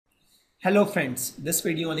Hello friends, this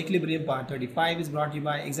video on equilibrium part 35 is brought to you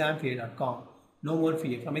by examfear.com. No more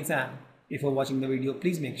fear from exam. Before watching the video,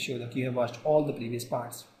 please make sure that you have watched all the previous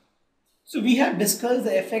parts. So we have discussed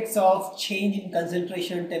the effects of change in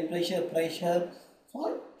concentration, temperature, pressure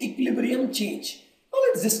for equilibrium change. Now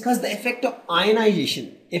let's discuss the effect of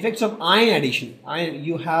ionization, effects of ion addition.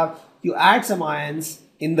 You add some ions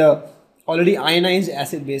in the already ionized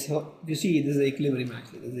acid base. You see this is the equilibrium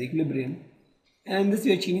actually, this is the equilibrium. And in this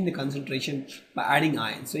we are changing the concentration by adding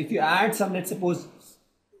ions. So if you add some, let's suppose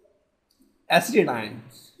acetate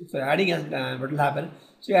ions, if you're adding acetate ion, what will happen?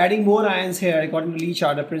 So you're adding more ions here according to Leach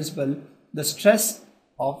order principle. The stress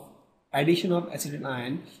of addition of acetate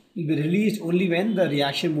ion will be released only when the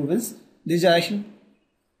reaction moves in this direction,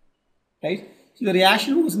 right? So the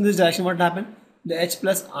reaction moves in this direction, what will happen? The H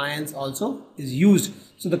plus ions also is used.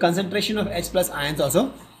 So the concentration of H plus ions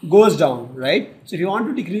also goes down, right? So if you want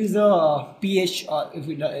to decrease the pH, or if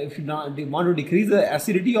you want to decrease the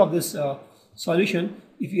acidity of this solution,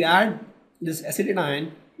 if you add this acetate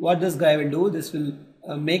ion, what this guy will do? This will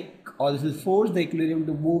this will force the equilibrium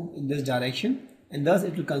to move in this direction, and thus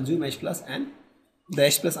it will consume H plus, and the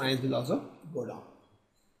H plus ions will also go down.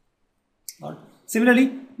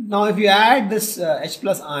 Similarly, now if you add this H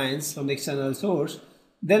plus ions from the external source,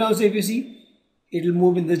 then also if you see, it will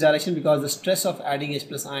move in this direction because the stress of adding H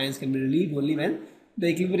plus ions can be relieved only when the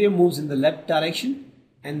equilibrium moves in the left direction,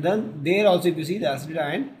 and then there also if you see, the acetate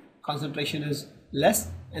ion concentration is less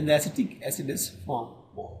and the acetic acid is formed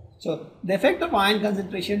more. So the effect of ion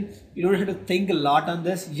concentration, you don't have to think a lot on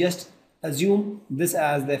this, just assume this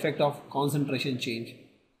as the effect of concentration change.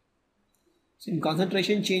 So in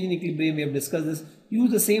concentration change in equilibrium, we have discussed this.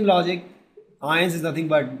 Use the same logic. Ions is nothing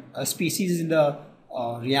but a species in the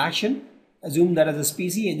reaction. Assume that as a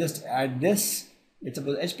species and just add this. Let's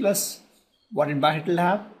suppose H plus. What impact it will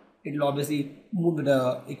have? It will obviously move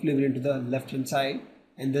the equilibrium to the left hand side,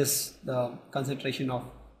 and this the concentration of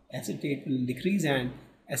acetate will decrease and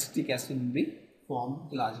acetic acid will be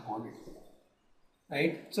formed in larger quantity.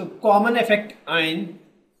 Right. So common effect ion,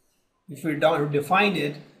 if we don't define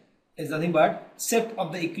it, is nothing but shift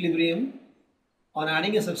of the equilibrium on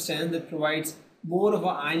adding a substance that provides more of an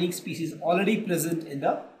ionic species already present in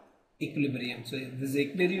the equilibrium. So this is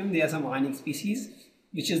equilibrium, there are some ionic species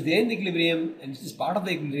which is there in the equilibrium and which is part of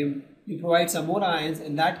the equilibrium. You provide some more ions,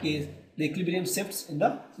 in that case the equilibrium shifts in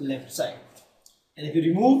the left side. And if you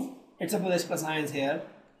remove, let's suppose H plus ions here,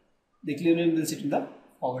 the equilibrium will sit in the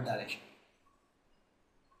forward direction.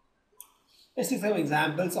 Let's take some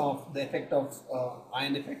examples of the effect of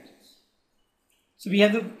ion effect. So we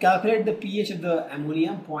have to calculate the pH of the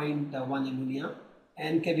ammonia, 0.1 ammonia,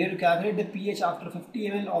 and we have to calculate the pH after 50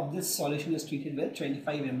 ml of this solution is treated with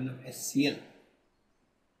 25 ml of HCl.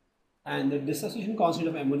 And the dissociation constant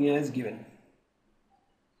of ammonia is given.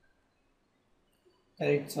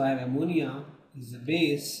 Correct. So I have ammonia is the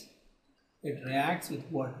base. It reacts with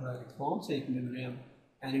water. It forms an equilibrium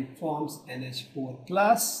and it forms NH4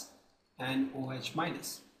 plus and OH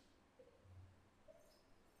minus.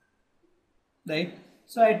 Right.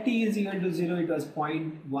 So at T is equal to 0, it was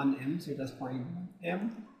 0.1 m. So it was 0.1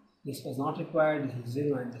 m. This was not required. This is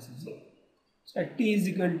 0 and this is 0. So at T is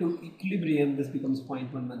equal to equilibrium, this becomes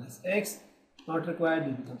 0.1 minus x. Not required.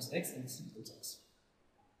 This becomes x and this becomes x.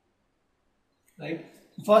 Right.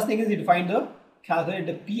 So first thing is you calculate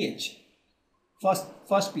the pH.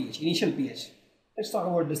 First pH, initial pH. Let's talk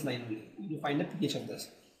about this line only. You find the pH of this.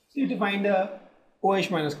 So you have to find the OH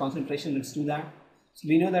minus concentration. Let's do that. So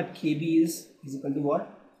we know that Kb is equal to what?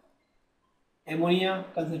 Ammonia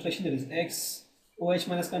concentration is x, OH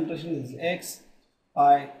minus concentration is x,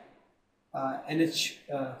 by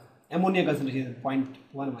ammonia concentration is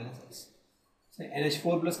 0.1 minus x. So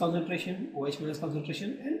NH4 plus concentration, OH minus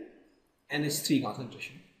concentration, and NH3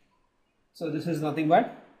 concentration. So this is nothing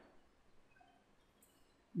but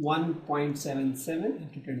 1.77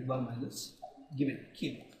 into 10 to the power minus given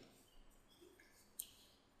Kb.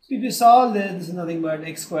 So if you solve this, this is nothing but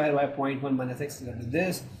x square by 0.1 minus x equal to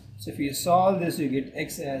this. So if you solve this, you get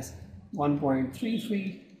x as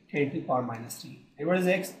 1.33 10 to the power minus 3. And what is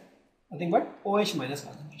x? Nothing but OH minus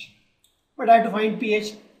concentration. But I have to find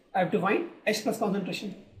pH. I have to find H plus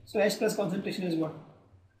concentration. So H plus concentration is what?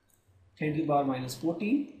 10 to the power minus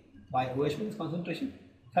 14 by OH minus concentration.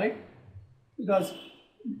 Correct? Because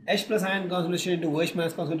H plus ion concentration into OH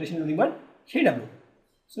minus concentration is nothing but Kw.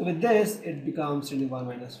 So with this, it becomes 10 to the power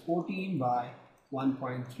minus 14 by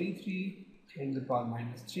 1.33 10 to the power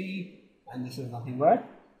minus 3, and this is nothing but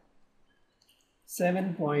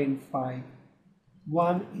 7.51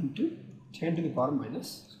 into 10 to the power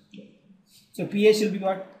minus 2. So pH will be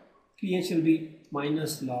what? pH will be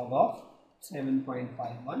minus log of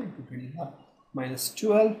 7.51 into 21 minus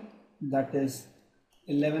 12, that is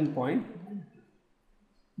 11.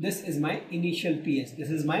 This is my initial pH. This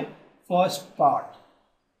is my first part.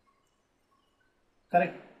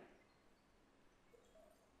 Correct?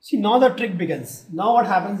 See, now the trick begins. Now what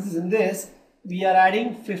happens is, in this we are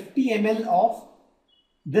adding 50 ml of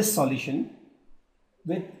this solution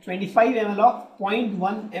with 25 ml of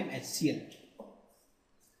 0.1 mHCl.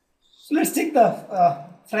 So let's take the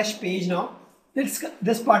fresh page now.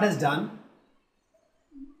 This part is done.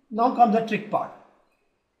 Now comes the trick part.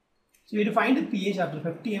 So we have to find the pH after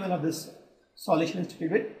 50 ml of this solution is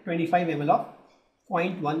treated with 25 ml of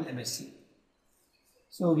 0.1 mHCl.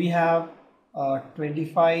 So we have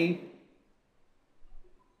 25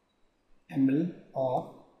 ml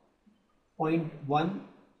of 0.1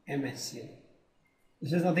 mHCl.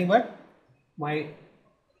 This is nothing but my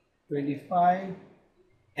 25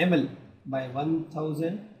 ml by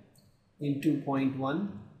 1000 into 0.1,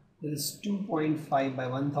 that is 2.5 by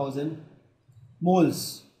 1000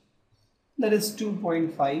 moles, that is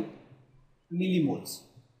 2.5 millimoles.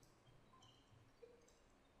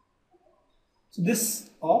 So this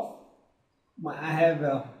of my, I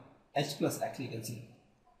have H plus, actually you can see,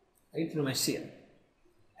 right, from HCl,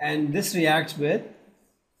 and this reacts with,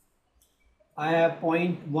 I have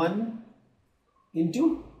 0.1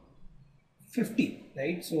 into 50,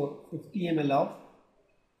 right, so 50 ml of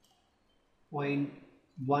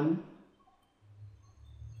 0.1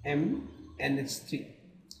 mNH3.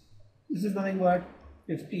 This is nothing but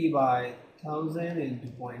 50 by 1000 into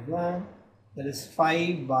 0.1, that is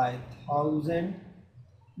 5 by 1000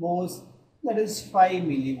 moles, that is 5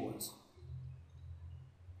 millimoles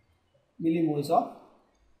of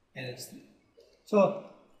NH3. So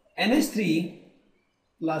NH3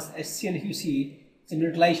 plus HCl, if you see, it's a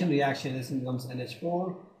neutralization reaction. This becomes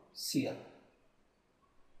NH4Cl,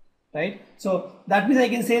 right? So that means I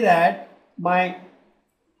can say that my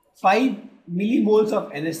 5 millimoles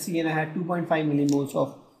of NH3 and I had 2.5 millimoles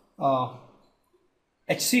of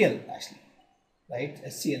HCl, actually, right?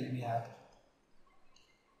 HCl we have.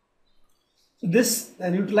 So this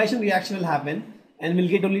neutralization reaction will happen and we'll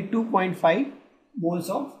get only 2.5 moles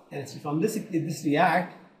of NH3. From this, if this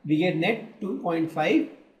react, we get net 2.5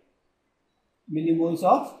 millimoles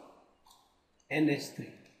of NH3.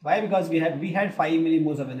 Why? Because we had 5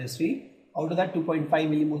 millimoles of NH3. Out of that, 2.5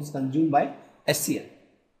 millimoles is consumed by HCl.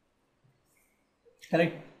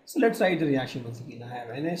 Correct? So let's write the reaction once again. I have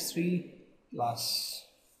NH3 plus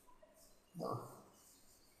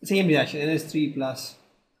same reaction, NH3 plus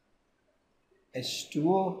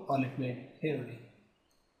H2O, or let me write here only.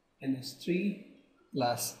 NH3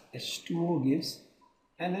 plus H2O gives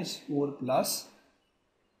NH4 plus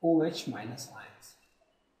OH minus ions,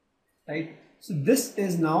 right? So this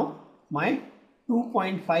is now my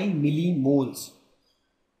 2.5 millimoles.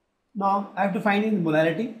 Now I have to find in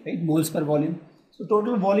molarity, right? Moles per volume. So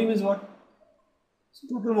total volume is what? So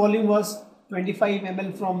total volume was 25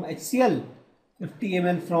 ml from HCl, 50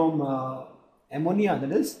 ml from ammonia,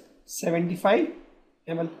 that is 75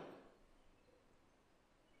 ml.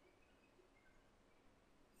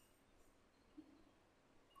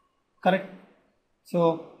 Correct?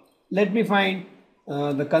 So let me find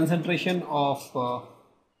the concentration of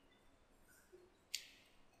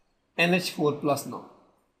NH4 plus now.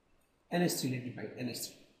 NH3, let me find NH3.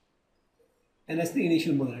 NH3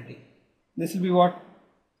 initial molarity. This will be what?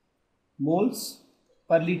 Moles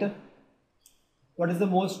per liter. What is the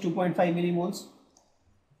moles? 2.5 millimoles.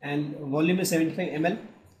 And volume is 75 ml.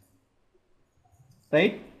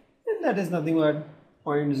 Right? And that is nothing but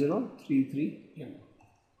 0.033 ml.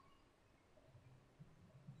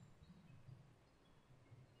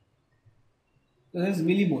 So this is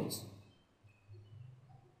millimoles.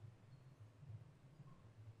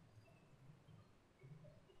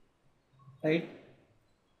 Right?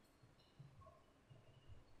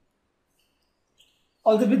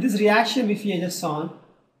 Also with this reaction which we just saw,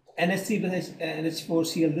 NH3 plus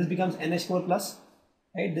NH4Cl, this becomes NH4 plus,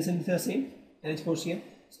 right? This will be the same, NH4Cl.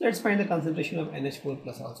 So let's find the concentration of NH4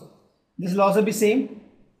 plus also. This will also be same,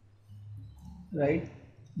 right?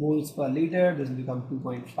 Moles per liter, this will become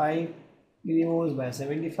 2.5 millimoles by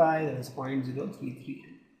 75, that is 0.033.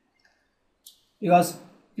 Because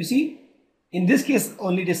you see, in this case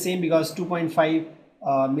only it is same because 2.5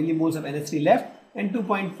 millimoles of NH3 left and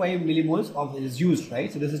 2.5 millimoles of is used,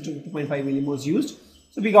 right? So this is 2.5 millimoles used.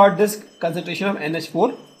 So we got this concentration of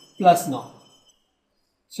NH4 plus now.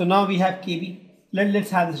 So now we have Kb. Let's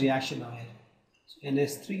have this reaction now here. So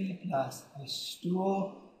NH3 plus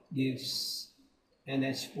H2O gives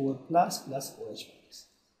NH4 plus OH minus.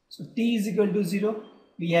 So T is equal to 0.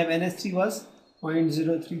 We have NH3 was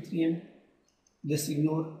 0.033 m. this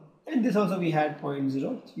ignore, and this also we had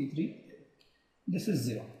 0.033, this is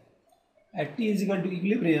 0. At t is equal to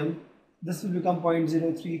equilibrium, this will become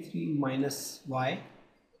 0.033 minus y,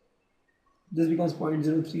 this becomes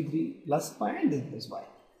 0.033 plus y, and this becomes y.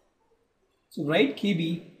 So write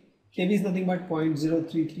kb is nothing but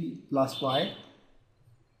 0.033 plus y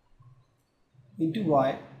into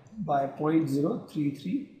y by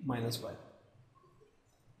 0.033 minus y,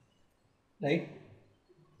 right?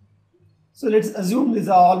 So let's assume these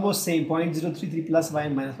are almost same, 0.033 plus y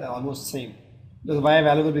and minus y are almost same, because y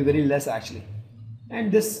value will be very less actually,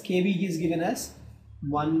 and this kb is given as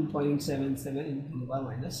 1.77 into 10 to the power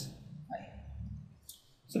minus y.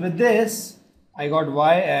 So with this I got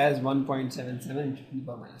y as 1.77 into 10 to the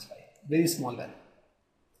power minus 5, very small value,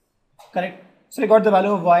 correct? So I got the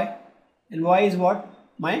value of y, and y is what?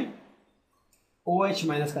 My OH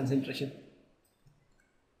minus concentration,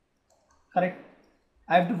 correct?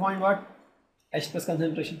 I have to find what? H plus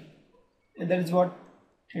concentration, and that is what?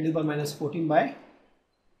 10 to the power minus 14 by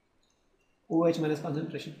OH minus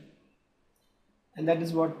concentration, and that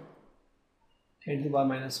is what? 10 to the power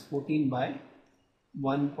minus 14 by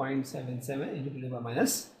 1.77 into 10 to the power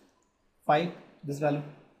minus 5, this value.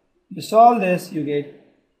 You solve this, you get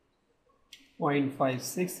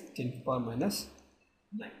 0.56 10 to the power minus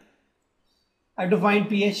 9. I have to find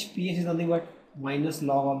pH. pH is nothing but minus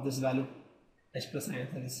log of this value, H plus ion,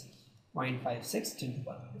 that is 0.56 10 to the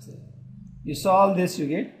power minus 9. You solve this, you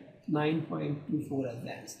get 9.24 as the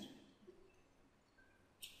answer.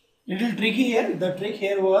 Little tricky here. The trick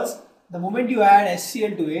here was, the moment you add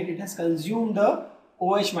HCl to it, it has consumed the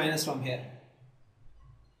OH minus from here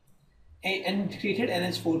and created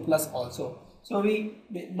NH4 plus also. So when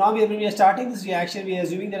we are starting this reaction, we are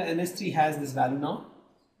assuming that NH3 has this value now,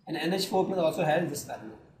 and NH4 plus also has this value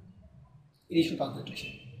now, initial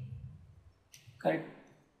concentration, correct?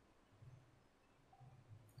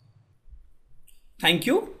 Thank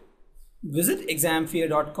you. Visit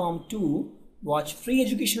examfear.com to watch free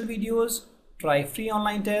educational videos, try free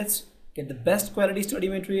online tests, get the best quality study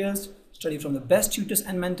materials, study from the best tutors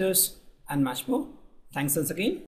and mentors, and much more. Thanks once again.